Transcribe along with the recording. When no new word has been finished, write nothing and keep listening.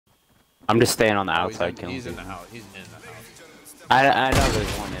I'm just staying on the Oh, outside killing he's in the people. house. He's in the house. I know there's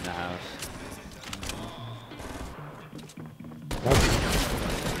one in the house.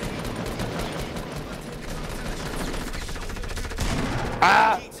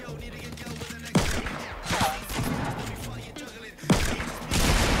 Ah!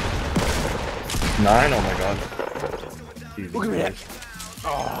 9? Oh my god. Jesus Look at that. Christ.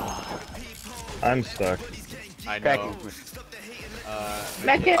 Oh. I'm stuck. I know.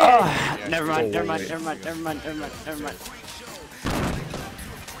 Never mind, Oh, never mind, wait. never mind, never mind, never mind, never mind.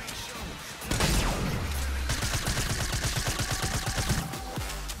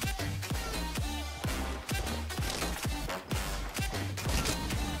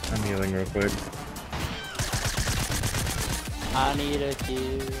 I'm healing real quick. I need a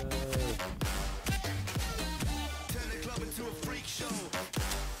kill.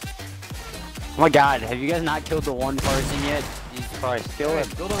 Oh my god, have you guys not killed the one person yet? Jesus Christ, kill him.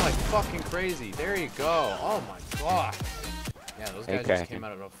 Building like fucking crazy. There you go. Oh my god. Yeah, those guys just came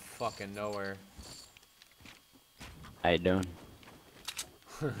out of fucking nowhere. How you doing?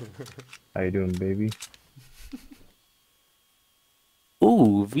 How you doing, baby?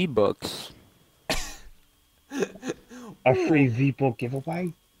 Ooh, V-Bucks. A free V-Book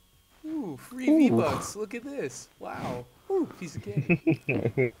giveaway? Ooh, free V-Bucks. Look at this. Wow. Ooh, piece of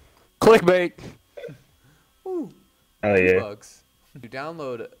cake. Clickbait! Ooh, Oh yeah. V-Bucks. You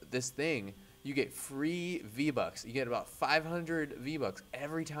download this thing, you get free V-Bucks. You get about 500 V-Bucks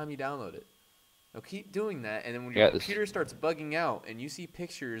every time you download it. Now keep doing that, and then when your computer starts bugging out and you see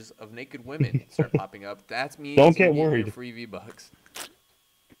pictures of naked women start popping up, that's me. Don't get worried. Your free V-Bucks.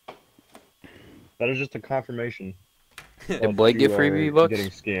 That is just a confirmation. Did Blake get free V-Bucks?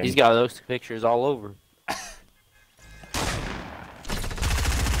 Getting scammed. He's got those pictures all over.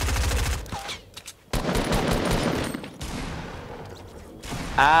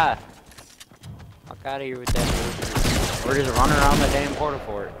 Ah! Fuck out of here with that bullshit. We're just running around the damn porta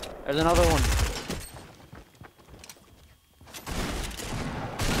fort. There's another one.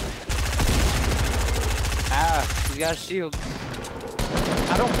 Ah! He's got a shield.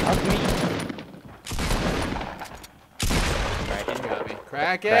 I don't hug me. Kraken got me.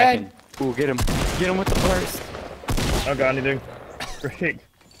 Kraken! Ooh, get him. Get him with the burst. Oh god, anything. Great.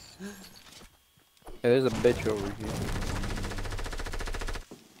 Hey, there's a bitch over here.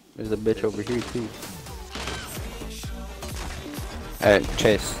 There's a bitch over here too. Hey,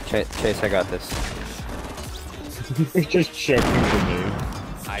 Chase, I got this. He's just checking for me.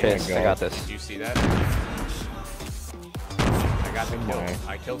 Chase, I got this. Did you see that? I got the kill.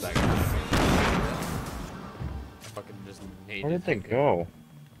 I killed that guy. I fucking just naded. Where did they go?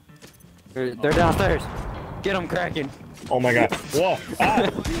 They're downstairs. Get him, Kraken. Oh my god. Whoa! Ah!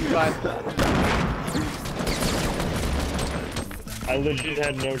 I legit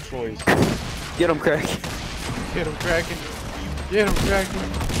had no choice. Get him, Kraken. Get him, Kraken. Get him, Kraken.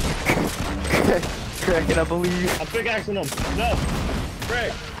 Kraken, I believe. I'm pickaxing him. No!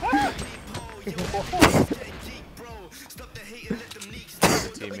 Craig!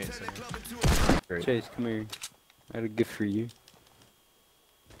 Teammates. Great. Chase, come here. I got a gift for you.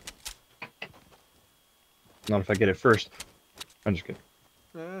 Not if I get it first. I'm just kidding.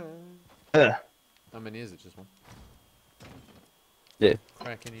 How many is it? Just one? Yeah.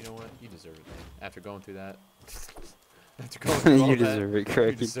 Kraken, you know what? You deserve it, man. After going through that. After going through all You that, deserve it, you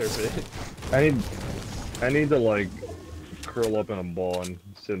Kraken. deserve it. I need to like curl up in a ball and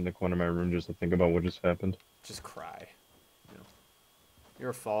sit in the corner of my room just to think about what just happened. Just cry. You know. You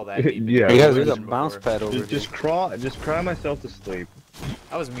ever fall that deep? Yeah. Hey guys, There's there's a bounce pad over here. Just cry myself to sleep.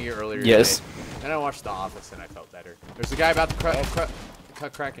 That was me earlier Yes. today. Then I watched The Office and I felt better. There's a guy about to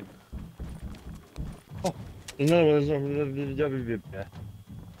cut Kraken. Oh, there's another one.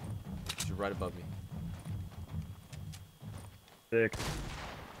 He's right above me. 6,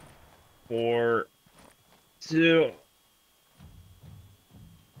 4, 2.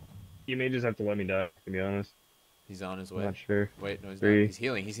 You may just have to let me die, to be honest. He's on his I'm way. not sure. Wait, no, he's 3, not. He's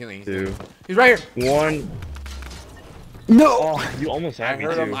healing. He's healing. He's 2, healing. He's right here. 1. No! Oh, you almost had me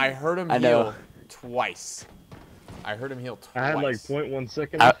too. I heard him I heal know. twice. I heard him heal twice. I had like 0.1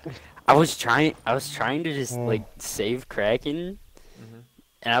 second. I was trying to just like save Kraken,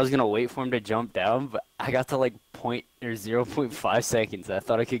 and I was gonna wait for him to jump down, but I got to like 0.5 seconds. I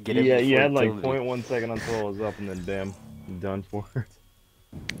thought I could get it. Yeah, you before had it like killed me. 0.1 second until I was up, and then damn, I'm done for.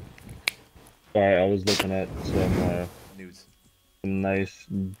 Sorry, I was looking at some Nudes. nice,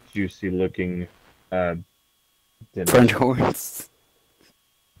 juicy looking dinner. French horns.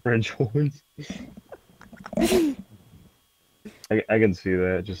 French horns. I can see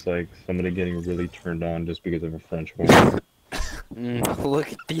that, just like somebody getting really turned on just because of a French horn.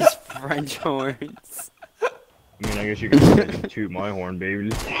 Look at these French horns. I mean, I guess you can toot my horn, baby.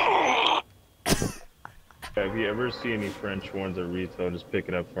 If you ever see any French horns at retail, just pick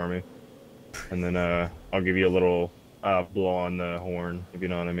it up for me. And then I'll give you a little blow on the horn, if you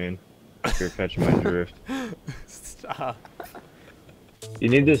know what I mean. If you're catching my drift. Stop. You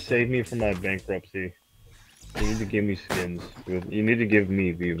need to save me from my bankruptcy. You need to give me skins. You need to give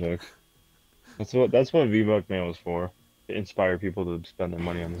me V-Bucks. That's what V-Buck Mail is for. To inspire people to spend their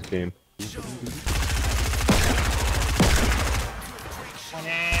money on this game.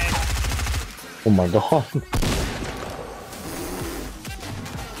 Oh my god.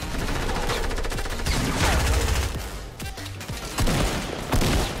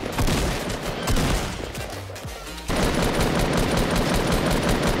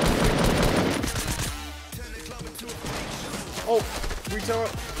 Oh, retail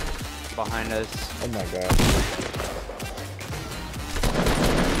Behind us. Oh my god.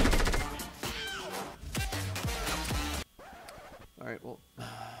 Alright, well,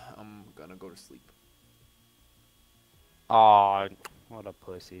 I'm gonna go to sleep. Aw, what a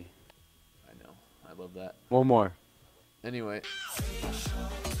pussy. I know. I love that. One more. Anyway.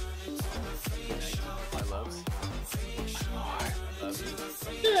 My loves. I love you.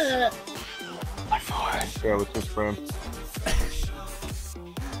 Yeah, what's this, friend?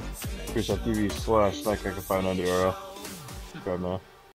 Twitch.tv/SnackHacker590 URL. Subscribe now.